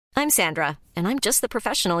I'm Sandra, and I'm just the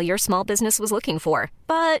professional your small business was looking for.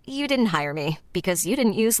 But you didn't hire me because you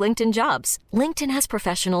didn't use LinkedIn Jobs. LinkedIn has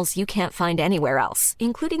professionals you can't find anywhere else,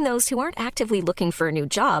 including those who aren't actively looking for a new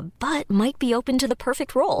job, but might be open to the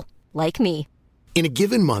perfect role, like me. In a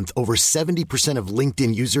given month, over 70% of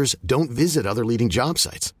LinkedIn users don't visit other leading job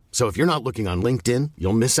sites. So if you're not looking on LinkedIn,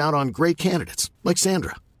 you'll miss out on great candidates like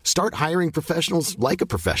Sandra. Start hiring professionals like a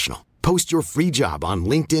professional. Post your free job on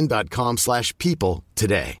linkedin.com/people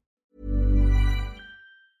today.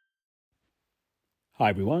 Hi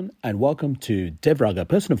everyone, and welcome to Dev Raga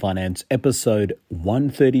Personal Finance episode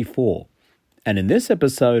 134. And in this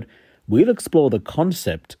episode, we'll explore the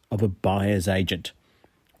concept of a buyer's agent,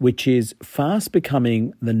 which is fast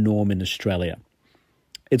becoming the norm in Australia.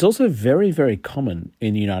 It's also very, very common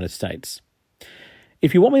in the United States.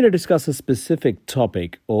 If you want me to discuss a specific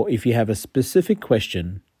topic, or if you have a specific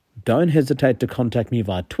question, don't hesitate to contact me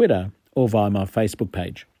via Twitter or via my Facebook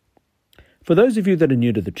page. For those of you that are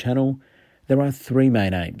new to the channel, there are three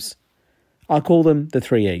main aims. I call them the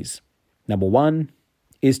 3 E's. Number one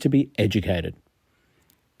is to be educated.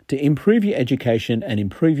 To improve your education and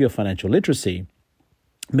improve your financial literacy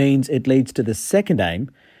means it leads to the second aim,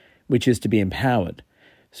 which is to be empowered.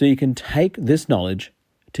 So you can take this knowledge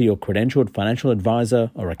to your credentialed financial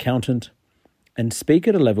advisor or accountant and speak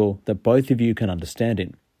at a level that both of you can understand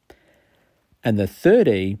in. And the third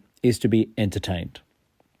E is to be entertained.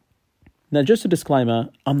 Now, just a disclaimer,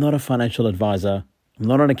 I'm not a financial advisor, I'm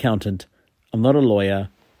not an accountant, I'm not a lawyer,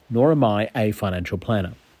 nor am I a financial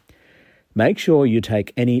planner. Make sure you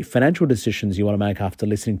take any financial decisions you want to make after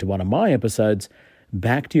listening to one of my episodes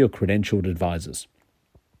back to your credentialed advisors.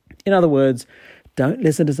 In other words, don't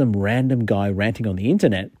listen to some random guy ranting on the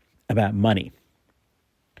internet about money.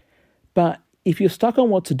 But if you're stuck on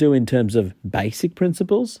what to do in terms of basic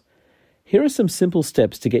principles, here are some simple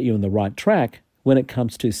steps to get you on the right track when it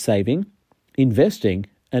comes to saving, investing,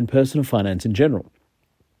 and personal finance in general.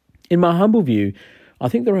 In my humble view, I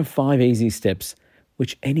think there are 5 easy steps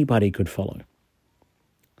which anybody could follow.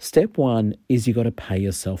 Step 1 is you got to pay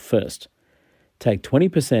yourself first. Take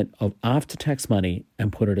 20% of after-tax money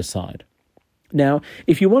and put it aside. Now,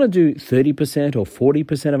 if you want to do 30% or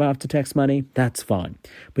 40% of after-tax money, that's fine.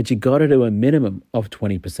 But you got to do a minimum of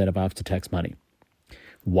 20% of after-tax money.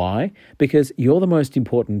 Why? Because you're the most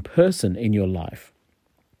important person in your life.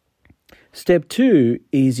 Step 2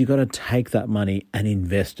 is you got to take that money and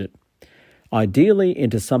invest it. Ideally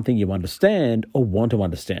into something you understand or want to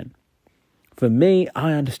understand. For me,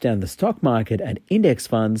 I understand the stock market and index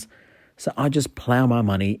funds, so I just plow my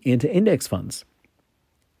money into index funds.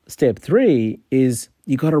 Step 3 is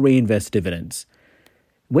you got to reinvest dividends.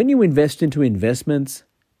 When you invest into investments,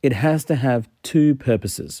 it has to have 2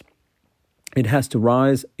 purposes. It has to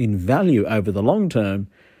rise in value over the long term,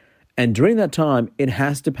 and during that time, it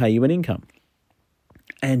has to pay you an income.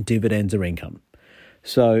 And dividends are income.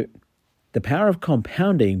 So the power of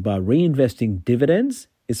compounding by reinvesting dividends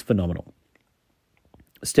is phenomenal.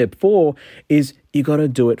 Step 4 is you got to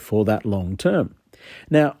do it for that long term.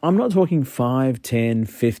 Now, I'm not talking 5, 10,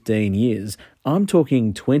 15 years. I'm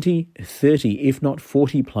talking 20, 30, if not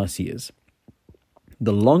 40 plus years.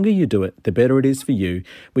 The longer you do it, the better it is for you,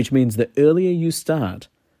 which means the earlier you start,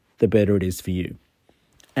 the better it is for you.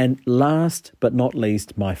 And last but not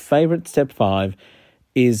least, my favorite step 5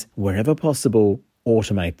 is wherever possible,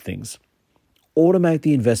 automate things. Automate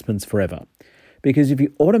the investments forever. Because if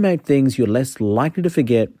you automate things, you're less likely to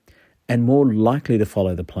forget and more likely to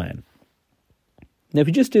follow the plan. Now, if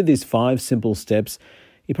you just do these 5 simple steps,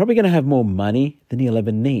 you're probably going to have more money than you'll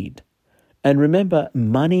ever need. And remember,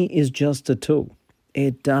 money is just a tool.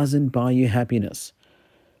 It doesn't buy you happiness.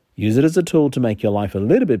 Use it as a tool to make your life a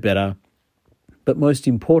little bit better, but most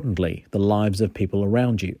importantly, the lives of people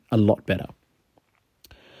around you a lot better.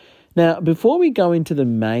 Now, before we go into the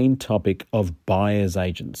main topic of buyer's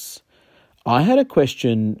agents, I had a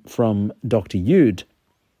question from Dr. Yude,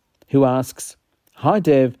 who asks, "Hi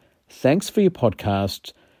Dev, thanks for your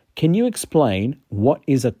podcast. Can you explain what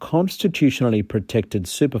is a constitutionally protected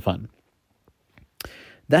super fund?"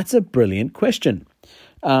 That's a brilliant question.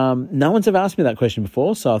 No one's ever asked me that question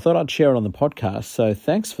before, so I thought I'd share it on the podcast, so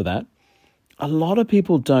thanks for that. A lot of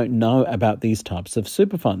people don't know about these types of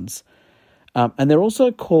super funds, and they're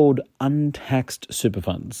also called untaxed super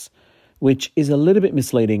funds, which is a little bit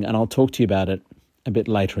misleading, and I'll talk to you about it a bit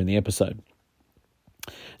later in the episode.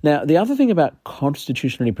 Now, the other thing about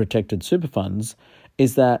constitutionally protected super funds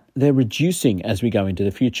is that they're reducing as we go into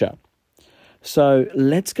the future. So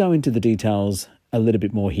let's go into the details a little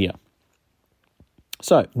bit more here.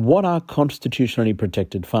 So what are constitutionally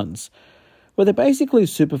protected funds? Well, they're basically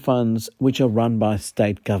super funds which are run by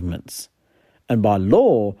state governments. And by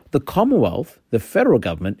law, the Commonwealth, the federal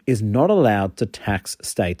government, is not allowed to tax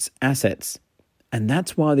states' assets. And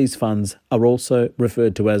that's why these funds are also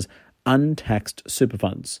referred to as untaxed super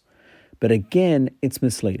funds. But again, it's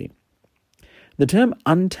misleading. The term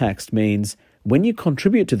untaxed means when you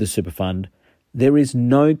contribute to the super fund, there is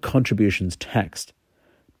no contributions taxed.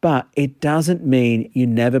 But it doesn't mean you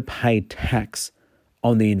never pay tax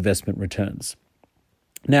on the investment returns.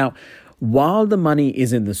 Now, while the money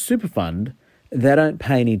is in the super fund, they don't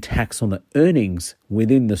pay any tax on the earnings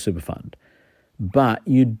within the super fund. But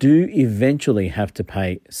you do eventually have to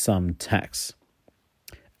pay some tax.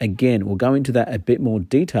 Again, we'll go into that a bit more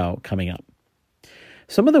detail coming up.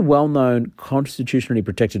 Some of the well-known constitutionally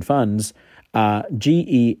protected funds are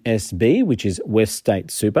GESB, which is West State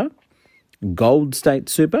Super, Gold State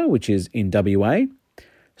Super, which is in WA,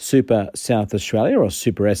 Super South Australia or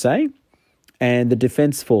Super SA, and the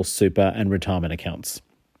Defence Force Super and retirement accounts.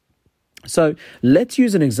 So let's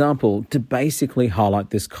use an example to basically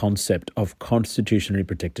highlight this concept of constitutionally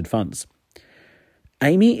protected funds.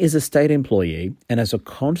 Amy is a state employee and has a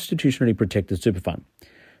constitutionally protected super fund.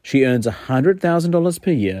 She earns $100,000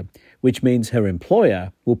 per year, which means her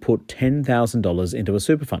employer will put $10,000 into a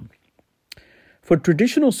super fund. For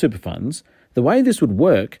traditional super funds, the way this would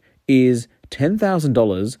work is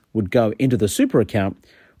 $10,000 would go into the super account,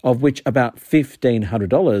 of which about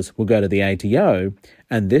 $1,500 will go to the ATO,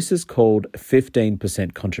 and this is called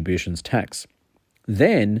 15% contributions tax.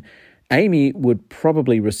 Then, Amy would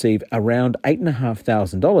probably receive around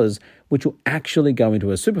 $8,500, which will actually go into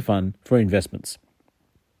a super fund for investments.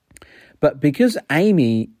 But because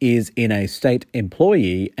Amy is in a state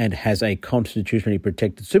employee and has a constitutionally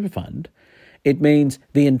protected super fund, it means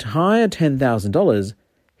the entire $10,000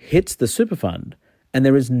 hits the super fund and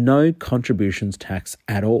there is no contributions tax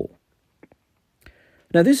at all.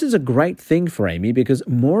 Now, this is a great thing for Amy because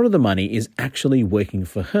more of the money is actually working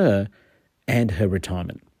for her and her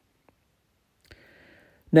retirement.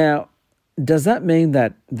 Now, does that mean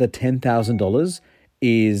that the $10,000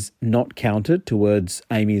 is not counted towards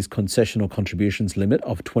Amy's concessional contributions limit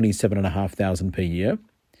of $27,500 per year?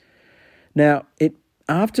 Now,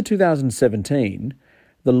 after 2017,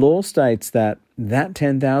 the law states that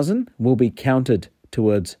 $10,000 will be counted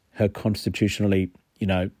towards her constitutionally,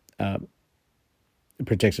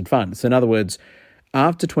 protected fund. So in other words,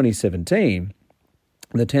 after 2017,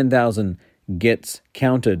 the $10,000 gets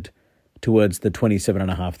counted towards the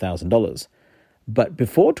 $27,500. But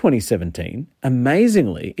before 2017,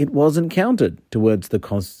 amazingly, it wasn't counted towards the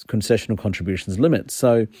concessional contributions limit.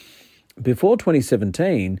 So before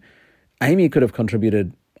 2017, Amy could have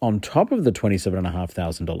contributed on top of the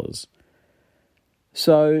 $27,500.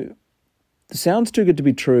 So, sounds too good to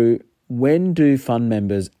be true. When do fund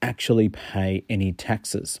members actually pay any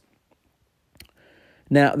taxes?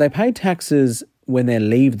 Now, they pay taxes when they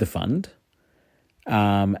leave the fund.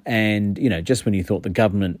 Just when you thought the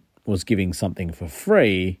government was giving something for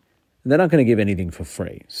free, they're not going to give anything for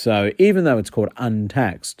free. So even though it's called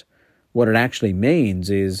untaxed, what it actually means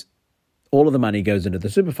is all of the money goes into the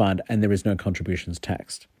super fund and there is no contributions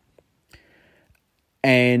taxed.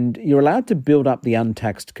 And you're allowed to build up the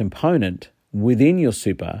untaxed component within your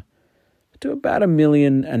super to about $1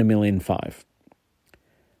 million and $1.5 million.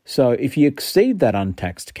 So if you exceed that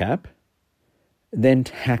untaxed cap, then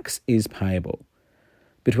tax is payable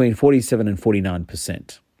between 47 and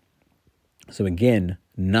 49%. So again,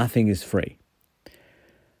 nothing is free.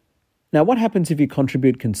 Now, what happens if you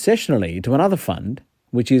contribute concessionally to another fund,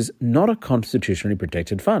 which is not a constitutionally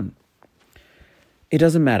protected fund? It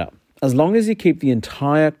doesn't matter. As long as you keep the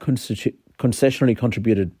entire concessionally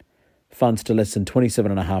contributed funds to less than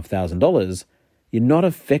 $27,500, you're not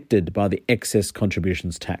affected by the excess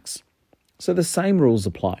contributions tax. So the same rules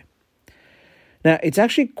apply. Now, it's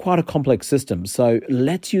actually quite a complex system, so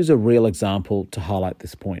let's use a real example to highlight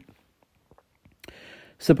this point.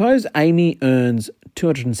 Suppose Amy earns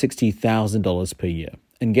 $260,000 per year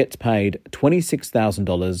and gets paid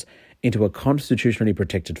 $26,000 into a constitutionally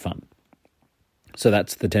protected fund. So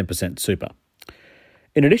that's the 10% super.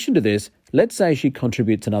 In addition to this, let's say she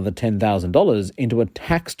contributes another $10,000 into a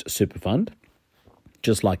taxed super fund,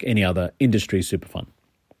 just like any other industry super fund.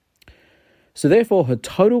 So therefore, her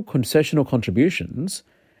total concessional contributions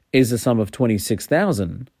is the sum of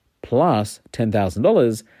 $26,000 plus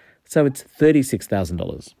 $10,000, so it's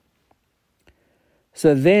 $36,000.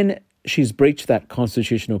 So then she's breached that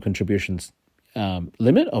constitutional contributions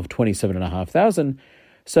limit of $27,500,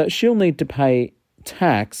 so she'll need to pay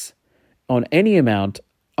tax on any amount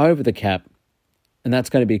over the cap, and that's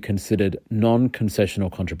going to be considered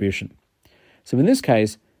non-concessional contribution. So in this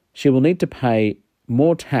case, she will need to pay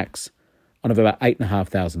more tax on about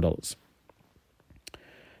 $8,500.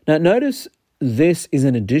 Now, notice this is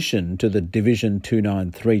in addition to the Division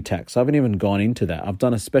 293 tax. I haven't even gone into that. I've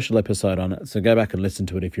done a special episode on it, so go back and listen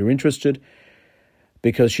to it if you're interested,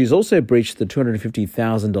 because she's also breached the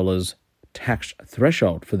 $250,000 tax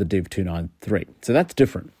threshold for the Div 293. So that's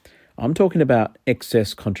different. I'm talking about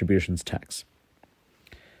excess contributions tax.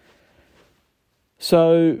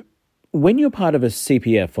 So when you're part of a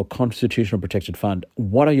CPF or Constitutional Protected Fund,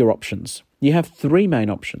 what are your options? You have three main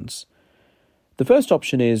options. The first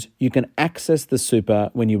option is you can access the super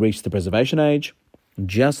when you reach the preservation age,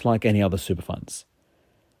 just like any other super funds.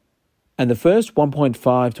 And the first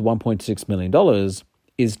 $1.5 to $1.6 million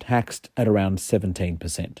is taxed at around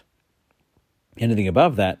 17%. Anything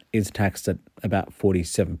above that is taxed at about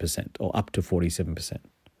 47% or up to 47%.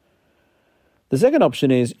 The second option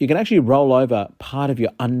is you can actually roll over part of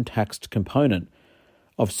your untaxed component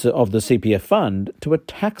of the CPF fund to a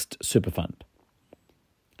taxed super fund.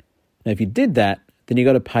 Now, if you did that, then you've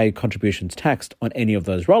got to pay contributions taxed on any of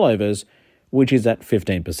those rollovers, which is at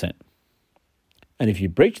 15%. And if you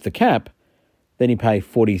breach the cap, then you pay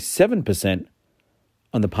 47%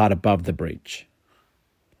 on the part above the breach.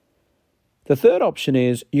 The third option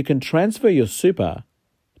is you can transfer your super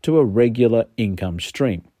to a regular income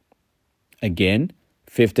stream. Again,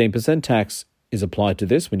 15% tax is applied to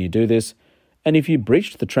this when you do this, and if you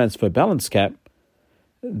breached the transfer balance cap,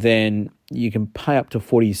 then you can pay up to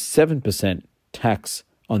 47% tax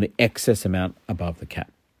on the excess amount above the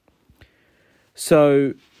cap.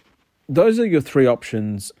 So those are your three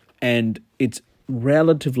options, and it's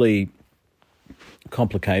relatively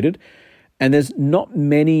complicated, and there's not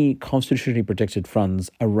many constitutionally protected funds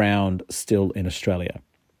around still in Australia.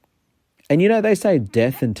 And they say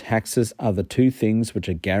death and taxes are the two things which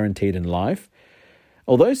are guaranteed in life.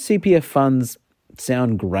 Although CPF funds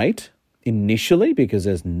sound great initially because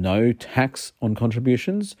there's no tax on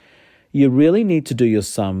contributions, you really need to do your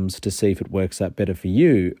sums to see if it works out better for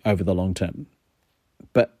you over the long term.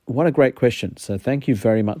 But what a great question. So thank you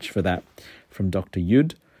very much for that from Dr.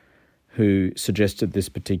 Yud, who suggested this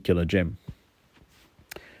particular gem.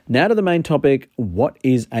 Now to the main topic, what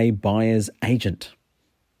is a buyer's agent?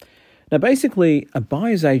 Now basically, a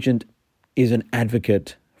buyer's agent is an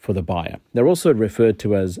advocate for the buyer. They're also referred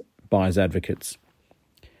to as buyer's advocates.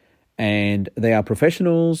 And they are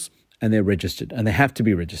professionals and they're registered, and they have to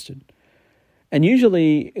be registered. And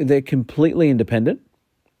usually they're completely independent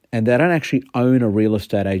and they don't actually own a real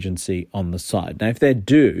estate agency on the side. Now, if they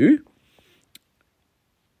do,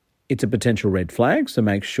 it's a potential red flag, so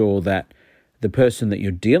make sure that the person that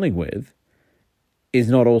you're dealing with is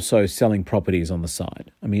not also selling properties on the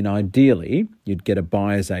side. I mean, ideally, you'd get a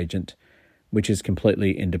buyer's agent which is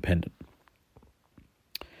completely independent.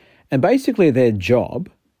 And basically their job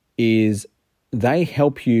is they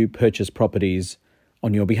help you purchase properties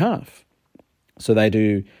on your behalf. So they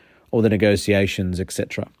do all the negotiations,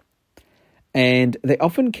 etc. And they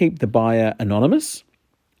often keep the buyer anonymous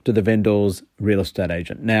to the vendor's real estate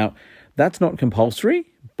agent. Now, that's not compulsory,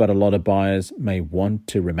 but a lot of buyers may want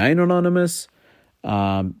to remain anonymous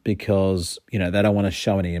because, they don't want to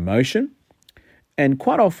show any emotion. And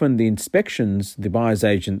quite often the inspections, the buyer's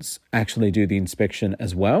agents actually do the inspection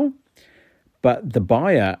as well, but the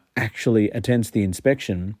buyer actually attends the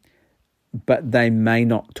inspection, but they may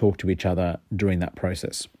not talk to each other during that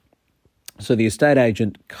process. So the estate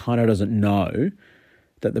agent kind of doesn't know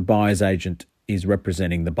that the buyer's agent is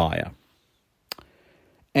representing the buyer.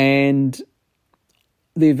 And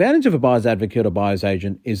the advantage of a buyer's advocate or buyer's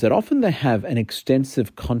agent is that often they have an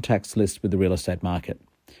extensive contacts list with the real estate market.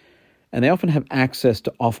 And they often have access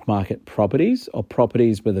to off-market properties or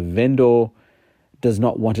properties where the vendor does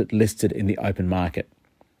not want it listed in the open market.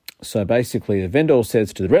 So basically the vendor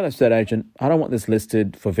says to the real estate agent, I don't want this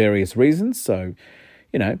listed for various reasons. So,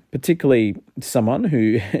 particularly someone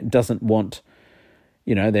who doesn't want,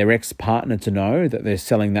 their ex-partner to know that they're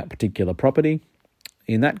selling that particular property.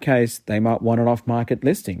 In that case, they might want an off-market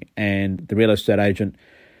listing, and the real estate agent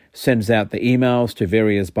sends out the emails to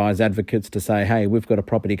various buyers advocates to say, hey, we've got a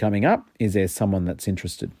property coming up. Is there someone that's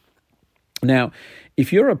interested? Now,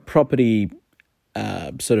 if you're a property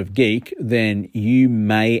sort of geek, then you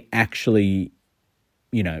may actually,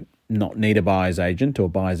 not need a buyer's agent or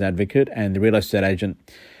buyer's advocate, and the real estate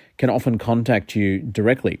agent can often contact you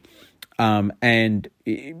directly.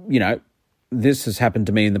 This has happened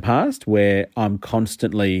to me in the past where I'm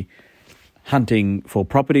constantly hunting for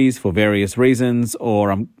properties for various reasons,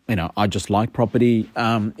 or I just like property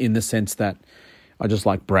in the sense that I just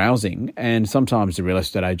like browsing. And sometimes the real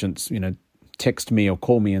estate agents, text me or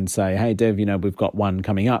call me and say, hey, Dev, we've got one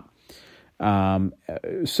coming up.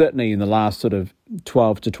 Certainly in the last sort of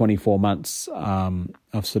 12 to 24 months,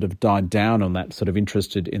 I've sort of died down on that sort of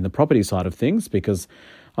interested in the property side of things because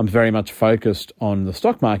I'm very much focused on the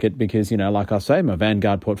stock market because, like I say, my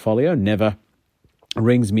Vanguard portfolio never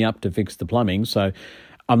rings me up to fix the plumbing. So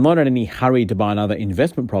I'm not in any hurry to buy another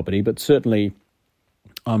investment property, but certainly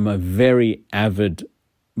I'm a very avid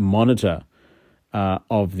monitor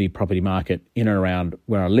of the property market in and around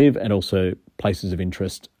where I live and also places of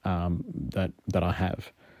interest that I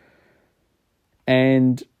have.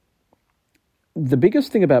 And the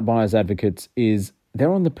biggest thing about buyer's advocates is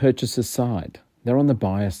they're on the purchaser's side. They're on the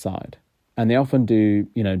buyer's side. And they often do,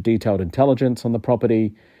 detailed intelligence on the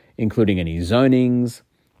property, including any zonings,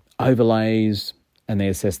 overlays, and they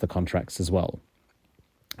assess the contracts as well.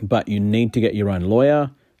 But you need to get your own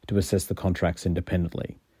lawyer to assess the contracts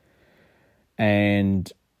independently.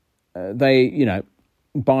 And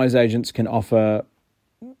buyer's agents can offer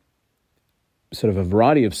sort of a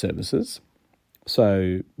variety of services.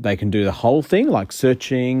 So they can do the whole thing like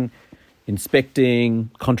searching,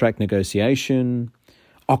 inspecting, contract negotiation,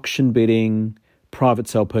 auction bidding, private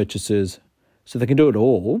sale purchases. So they can do it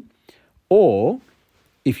all. Or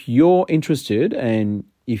if you're interested and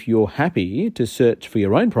if you're happy to search for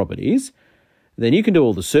your own properties, then you can do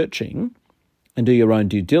all the searching and do your own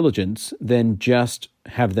due diligence, then just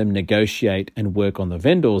have them negotiate and work on the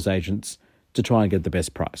vendor's agents to try and get the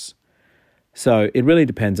best price. So it really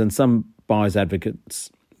depends, and some buyer's advocates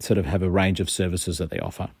sort of have a range of services that they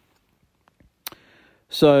offer.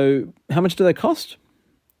 So how much do they cost?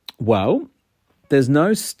 Well, there's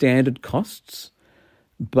no standard costs,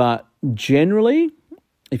 but generally,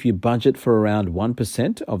 if you budget for around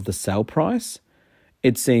 1% of the sale price,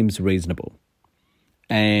 it seems reasonable.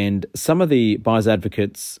 And some of the buyer's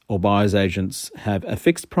advocates or buyer's agents have a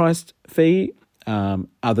fixed price fee,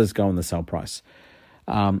 others go on the sale price.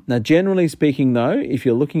 Now, generally speaking, though, if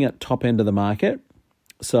you're looking at top end of the market,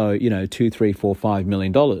 so, $2, $3, $4, $5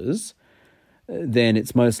 million, then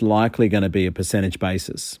it's most likely going to be a percentage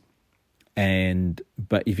basis.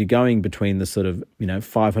 But if you're going between the sort of,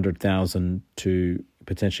 500,000 to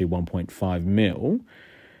potentially 1.5 mil,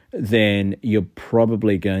 then you're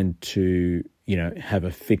probably going to, have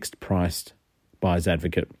a fixed priced buyer's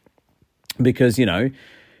advocate. Because,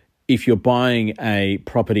 if you're buying a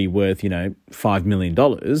property worth, $5 million,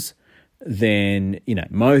 then,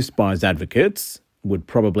 most buyer's advocates would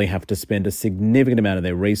probably have to spend a significant amount of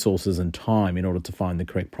their resources and time in order to find the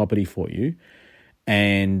correct property for you.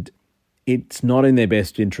 And it's not in their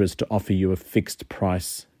best interest to offer you a fixed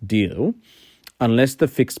price deal unless the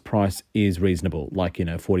fixed price is reasonable, like,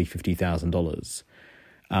 $40,000, $50,000.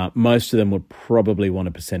 Most of them would probably want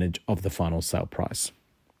a percentage of the final sale price.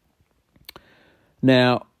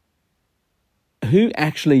 Now, who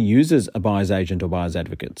actually uses a buyer's agent or buyer's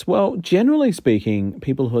advocates? Well, generally speaking,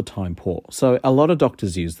 people who are time poor. So a lot of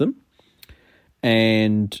doctors use them,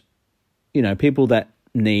 and, people that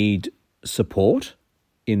need support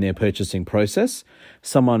in their purchasing process,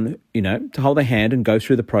 someone, to hold their hand and go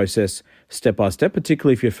through the process step by step,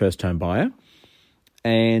 particularly if you're a first-time buyer,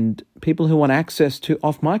 and people who want access to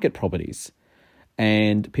off-market properties,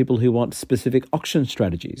 and people who want specific auction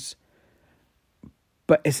strategies.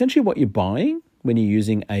 But essentially what you're buying when you're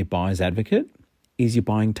using a buyer's advocate is you're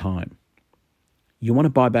buying time. You want to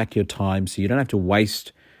buy back your time so you don't have to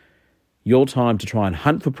waste your time to try and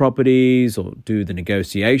hunt for properties or do the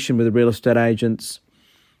negotiation with the real estate agents.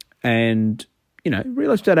 And,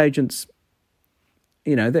 real estate agents,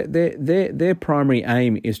 their primary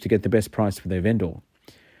aim is to get the best price for their vendor.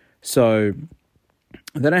 So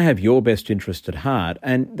they don't have your best interest at heart,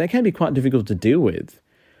 and they can be quite difficult to deal with,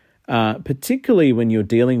 particularly when you're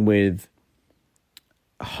dealing with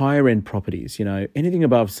higher end properties, anything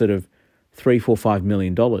above sort of $3, $4, $5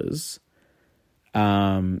 million.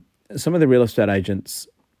 Some of the real estate agents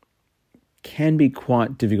can be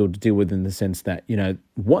quite difficult to deal with in the sense that,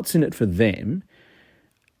 what's in it for them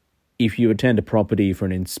if you attend a property for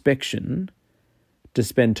an inspection to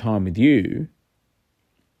spend time with you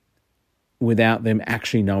without them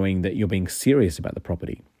actually knowing that you're being serious about the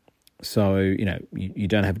property. So, you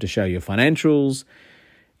don't have to show your financials.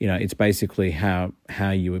 It's basically how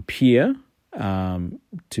you appear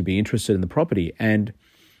to be interested in the property. And,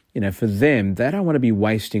 for them, they don't want to be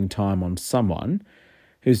wasting time on someone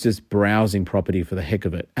who's just browsing property for the heck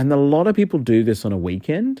of it. And a lot of people do this on a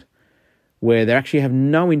weekend where they actually have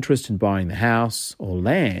no interest in buying the house or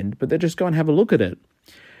land, but they just go and have a look at it.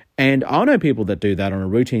 And I know people that do that on a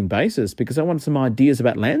routine basis because they want some ideas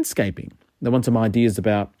about landscaping. They want some ideas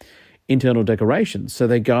about, internal decorations. So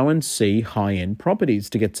they go and see high-end properties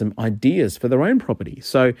to get some ideas for their own property.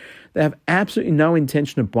 So they have absolutely no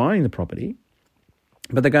intention of buying the property,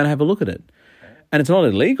 but they're going to have a look at it. And it's not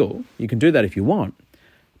illegal. You can do that if you want.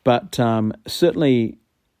 But certainly,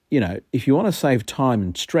 if you want to save time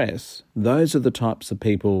and stress, those are the types of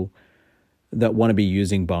people that want to be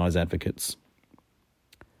using buyer's advocates.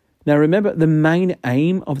 Now, remember, the main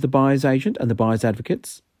aim of the buyer's agent and the buyer's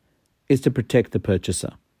advocates is to protect the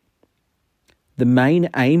purchaser. The main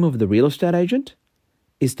aim of the real estate agent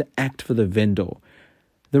is to act for the vendor.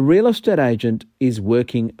 The real estate agent is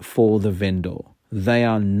working for the vendor. They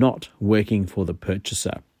are not working for the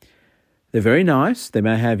purchaser. They're very nice. They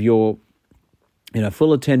may have your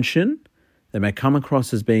full attention. They may come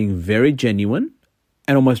across as being very genuine,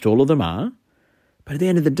 and almost all of them are. But at the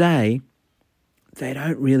end of the day, they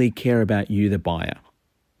don't really care about you, the buyer.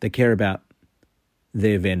 They care about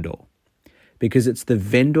their vendor, because it's the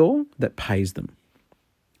vendor that pays them.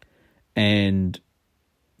 And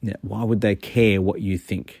why would they care what you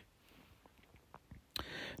think?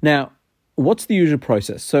 Now, what's the usual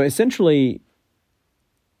process? So essentially,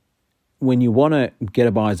 when you want to get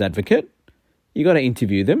a buyer's advocate, you got to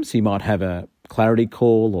interview them. So you might have a clarity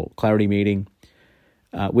call or clarity meeting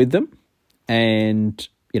with them. And,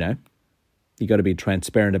 you got to be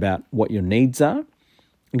transparent about what your needs are.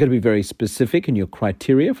 You've got to be very specific in your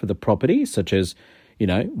criteria for the property, such as,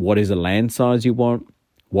 what is the land size you want,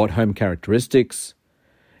 what home characteristics,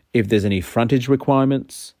 if there's any frontage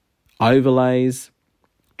requirements, overlays,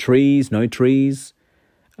 trees, no trees,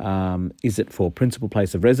 is it for principal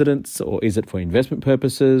place of residence or is it for investment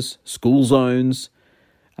purposes, school zones,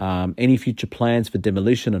 any future plans for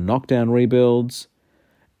demolition and knockdown rebuilds,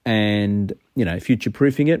 and,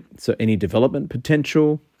 future-proofing it, so any development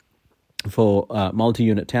potential for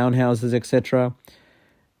multi-unit townhouses, etc.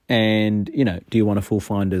 And, do you want a full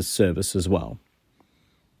finder's service as well?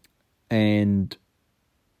 And,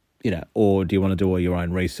 or do you want to do all your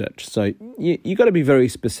own research? So you got to be very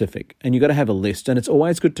specific, and you got to have a list. And it's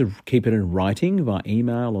always good to keep it in writing via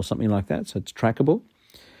email or something like that, so it's trackable.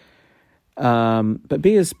 But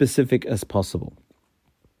be as specific as possible.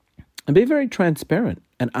 And be very transparent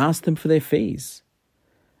and ask them for their fees.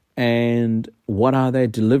 And what are they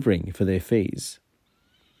delivering for their fees?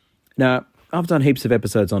 Now, I've done heaps of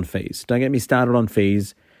episodes on fees. Don't get me started on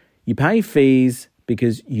fees. You pay fees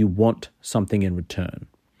because you want something in return.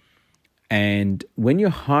 And when you're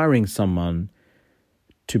hiring someone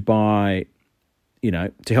to buy,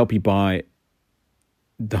 to help you buy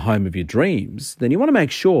the home of your dreams, then you want to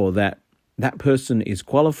make sure that that person is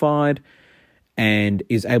qualified and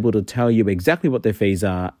is able to tell you exactly what their fees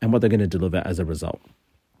are and what they're going to deliver as a result.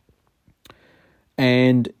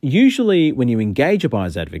 And usually when you engage a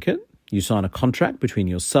buyer's advocate, you sign a contract between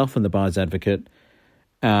yourself and the buyer's advocate,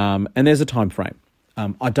 and there's a time frame.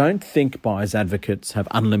 I don't think buyer's advocates have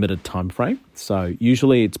unlimited time frame. So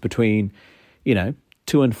usually it's between,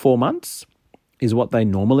 2 and 4 months is what they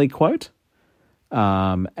normally quote.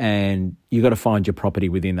 And you got to find your property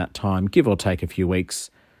within that time, give or take a few weeks.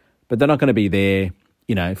 But they're not going to be there,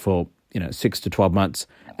 for, 6 to 12 months.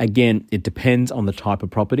 Again, it depends on the type of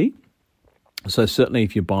property. So certainly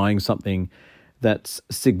if you're buying something that's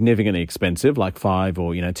significantly expensive, like $5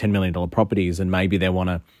 or, $10 million properties, and maybe they want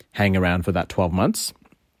to hang around for that 12 months.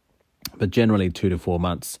 But generally 2 to 4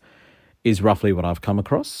 months is roughly what I've come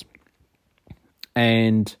across.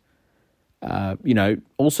 And,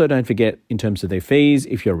 also don't forget in terms of their fees,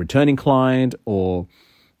 if you're a returning client or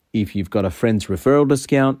if you've got a friend's referral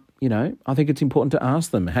discount, I think it's important to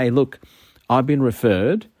ask them, hey, look, I've been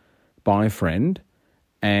referred by a friend,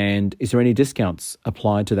 and is there any discounts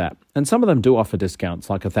applied to that? And some of them do offer discounts,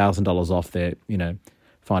 like $1,000 off their,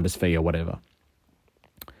 finder's fee or whatever.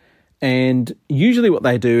 And usually what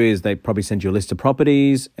they do is they probably send you a list of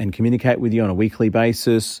properties and communicate with you on a weekly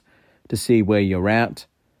basis to see where you're at.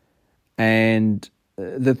 And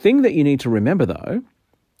the thing that you need to remember, though,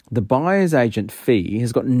 the buyer's agent fee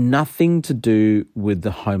has got nothing to do with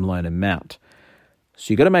the home loan amount.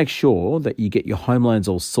 So you've got to make sure that you get your home loans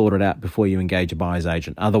all sorted out before you engage a buyer's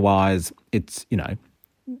agent. Otherwise, it's,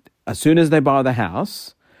 as soon as they buy the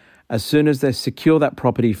house, as soon as they secure that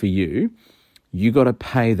property for you, you got to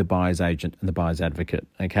pay the buyer's agent and the buyer's advocate,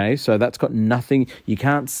 okay? So that's got nothing, you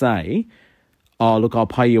can't say, oh, look, I'll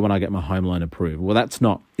pay you when I get my home loan approval. Well, it's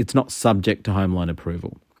not subject to home loan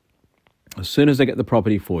approval. As soon as they get the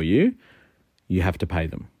property for you, you have to pay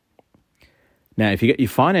them. Now, if you get your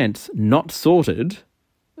finance not sorted,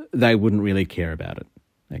 they wouldn't really care about it,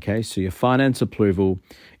 okay? So your finance approval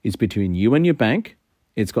is between you and your bank.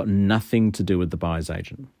 It's got nothing to do with the buyer's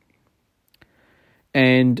agent.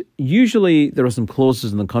 And usually there are some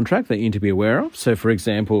clauses in the contract that you need to be aware of. So, for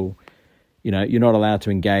example, you're not allowed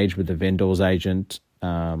to engage with the vendor's agent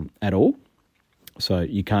at all. So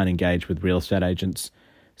you can't engage with real estate agents.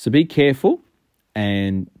 So be careful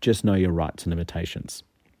and just know your rights and limitations.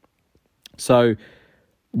 So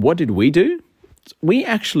what did we do? We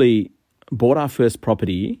actually bought our first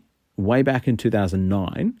property way back in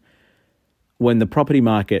 2009 when the property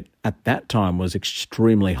market at that time was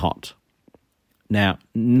extremely hot. Now,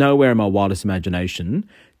 nowhere in my wildest imagination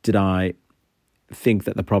did I think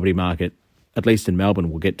that the property market, at least in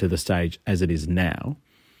Melbourne, will get to the stage as it is now.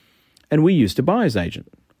 And we used a buyer's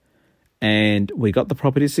agent. And we got the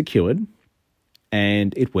property secured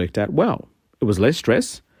and it worked out well. It was less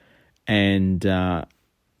stress and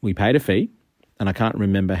we paid a fee. And I can't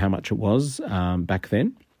remember how much it was back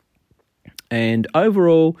then. And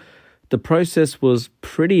overall, the process was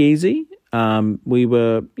pretty easy. We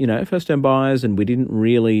were, first-time buyers and we didn't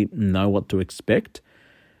really know what to expect.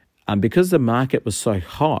 Because the market was so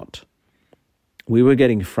hot, we were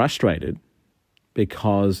getting frustrated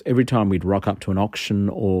because every time we'd rock up to an auction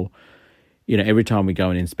or, every time we go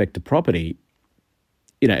and inspect a property,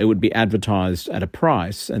 it would be advertised at a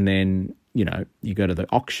price and then, you go to the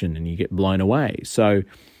auction and you get blown away. So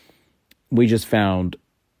we just found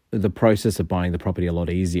the process of buying the property a lot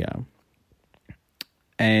easier.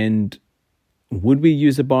 And would we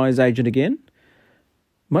use a buyer's agent again?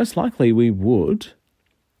 Most likely we would.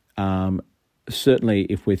 Certainly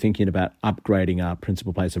if we're thinking about upgrading our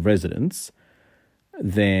principal place of residence,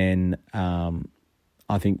 then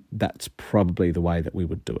I think that's probably the way that we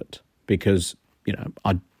would do it. Because,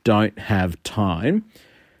 I don't have time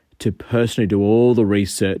to personally do all the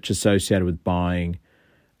research associated with buying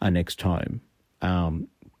our next home.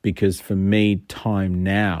 Because for me, time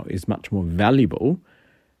now is much more valuable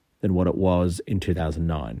than what it was in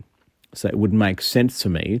 2009. So it would make sense for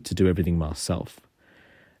me to do everything myself.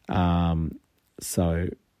 So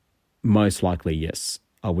most likely, yes,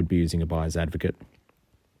 I would be using a buyer's advocate.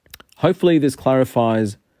 Hopefully this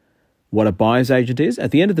clarifies what a buyer's agent is.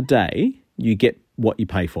 At the end of the day, you get what you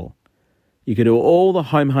pay for. You can do all the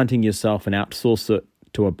home hunting yourself and outsource it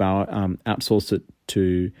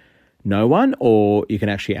to no one, or you can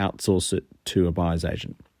actually outsource it to a buyer's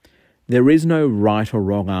agent. There is no right or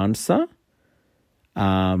wrong answer,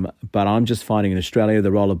 but I'm just finding in Australia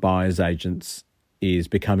the role of buyer's agents is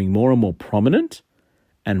becoming more and more prominent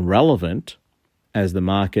and relevant as the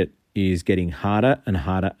market is getting harder and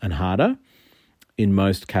harder and harder in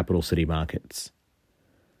most capital city markets.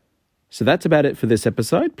 So that's about it for this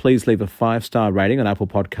episode. Please leave a 5-star rating on Apple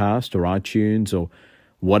Podcast or iTunes or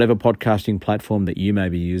whatever podcasting platform that you may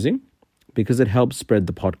be using, because it helps spread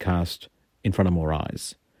the podcast in front of more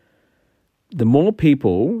eyes. The more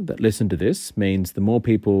people that listen to this means the more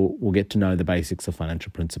people will get to know the basics of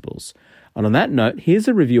financial principles. And on that note, here's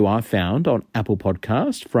a review I found on Apple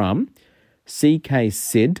Podcast from CK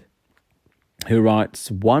Sid, who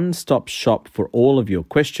writes, "One-stop shop for all of your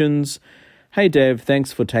questions. Hey Dev,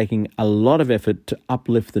 thanks for taking a lot of effort to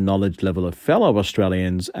uplift the knowledge level of fellow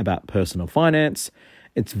Australians about personal finance.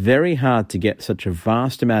 It's very hard to get such a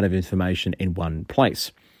vast amount of information in one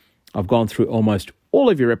place. I've gone through almost all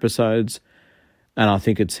of your episodes and I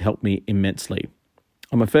think it's helped me immensely.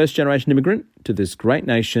 I'm a first-generation immigrant to this great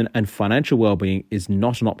nation and financial well-being is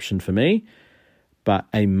not an option for me, but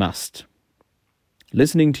a must.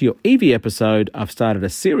 Listening to your EV episode, I've started a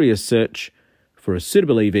serious search for a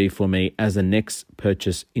suitable EV for me as the next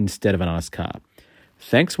purchase instead of an ICE car.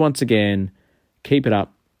 Thanks once again. Keep it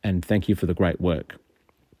up and thank you for the great work."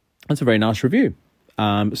 That's a very nice review.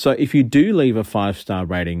 So if you do leave a 5-star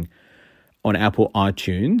rating on Apple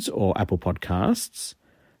iTunes or Apple Podcasts,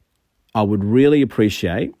 I would really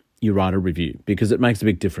appreciate you write a review because it makes a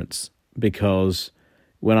big difference. Because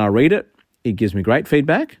when I read it, it gives me great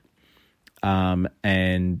feedback and,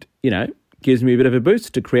 gives me a bit of a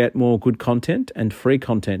boost to create more good content and free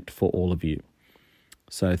content for all of you.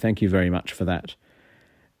 So thank you very much for that.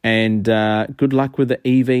 And good luck with the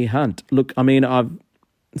EV hunt. Look, I've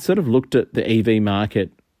sort of looked at the EV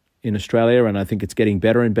market in Australia and I think it's getting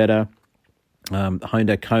better and better.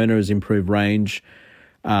 Hyundai Kona has improved range.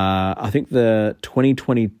 I think the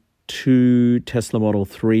 2022 Tesla Model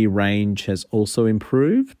 3 range has also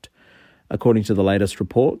improved, according to the latest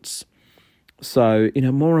reports. So,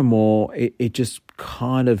 more and more, it just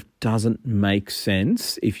kind of doesn't make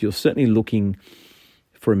sense. If you're certainly looking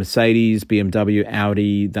for a Mercedes, BMW,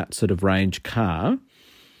 Audi, that sort of range car,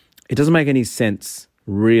 it doesn't make any sense,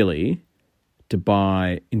 really, to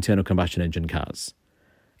buy internal combustion engine cars.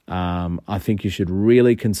 I think you should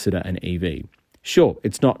really consider an EV. Sure,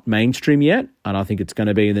 it's not mainstream yet, and I think it's going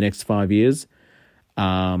to be in the next 5 years.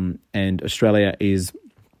 And Australia is,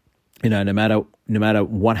 no matter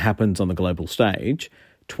what happens on the global stage,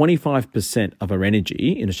 25% of our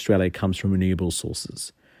energy in Australia comes from renewable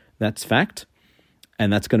sources. That's fact,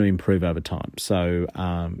 and that's going to improve over time. So,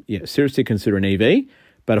 seriously consider an EV.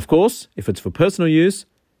 But of course, if it's for personal use,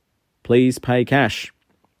 please pay cash.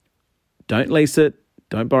 Don't lease it.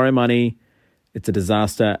 Don't borrow money. It's a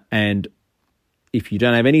disaster. And if you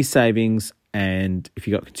don't have any savings, and if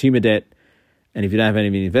you've got consumer debt, and if you don't have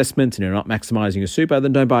any investments and you're not maximizing your super,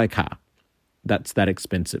 then don't buy a car. That's that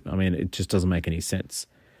expensive. I mean, it just doesn't make any sense.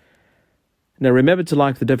 Now, remember to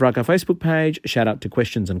like the Dev Raga Facebook page, shout out to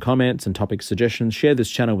questions and comments and topic suggestions, share this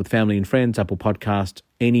channel with family and friends, Apple Podcast,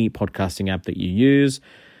 any podcasting app that you use.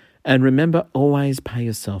 And remember, always pay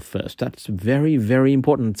yourself first. That's very, very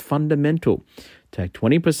important. It's fundamental. Take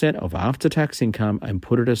 20% of after-tax income and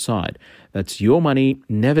put it aside. That's your money,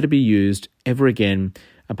 never to be used ever again,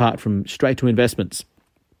 apart from straight to investments.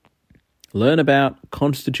 Learn about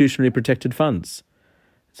constitutionally protected funds.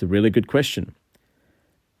 It's a really good question.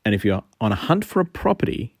 And if you're on a hunt for a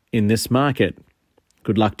property in this market,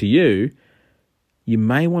 good luck to you, you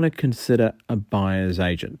may want to consider a buyer's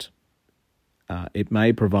agent. It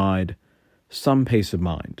may provide some peace of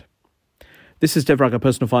mind. This is Dev Raga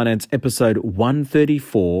Personal Finance, episode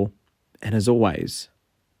 134. And as always,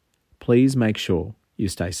 please make sure you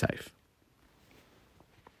stay safe.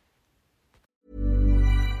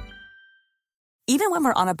 Even when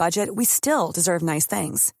we're on a budget, we still deserve nice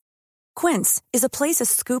things. Quince is a place to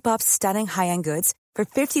scoop up stunning high-end goods for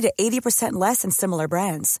 50 to 80% less than similar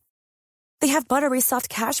brands. They have buttery soft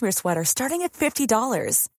cashmere sweaters starting at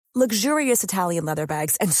 $50, luxurious Italian leather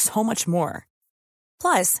bags, and so much more.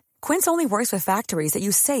 Plus, Quince only works with factories that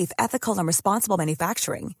use safe, ethical, and responsible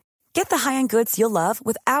manufacturing. Get the high-end goods you'll love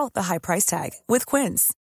without the high price tag with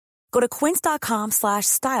Quince. Go to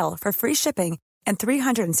quince.com/style for free shipping and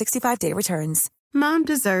 365-day returns. Mom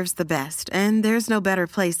deserves the best, and there's no better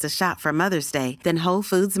place to shop for Mother's Day than Whole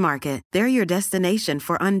Foods Market. They're your destination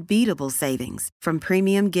for unbeatable savings, from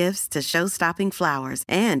premium gifts to show-stopping flowers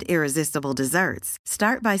and irresistible desserts.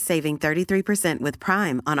 Start by saving 33% with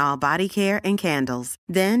Prime on all body care and candles.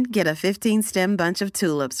 Then get a 15-stem bunch of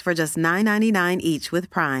tulips for just $9.99 each with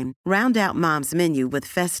Prime. Round out Mom's menu with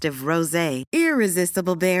festive rosé,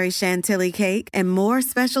 irresistible berry chantilly cake, and more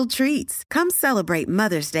special treats. Come celebrate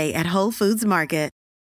Mother's Day at Whole Foods Market.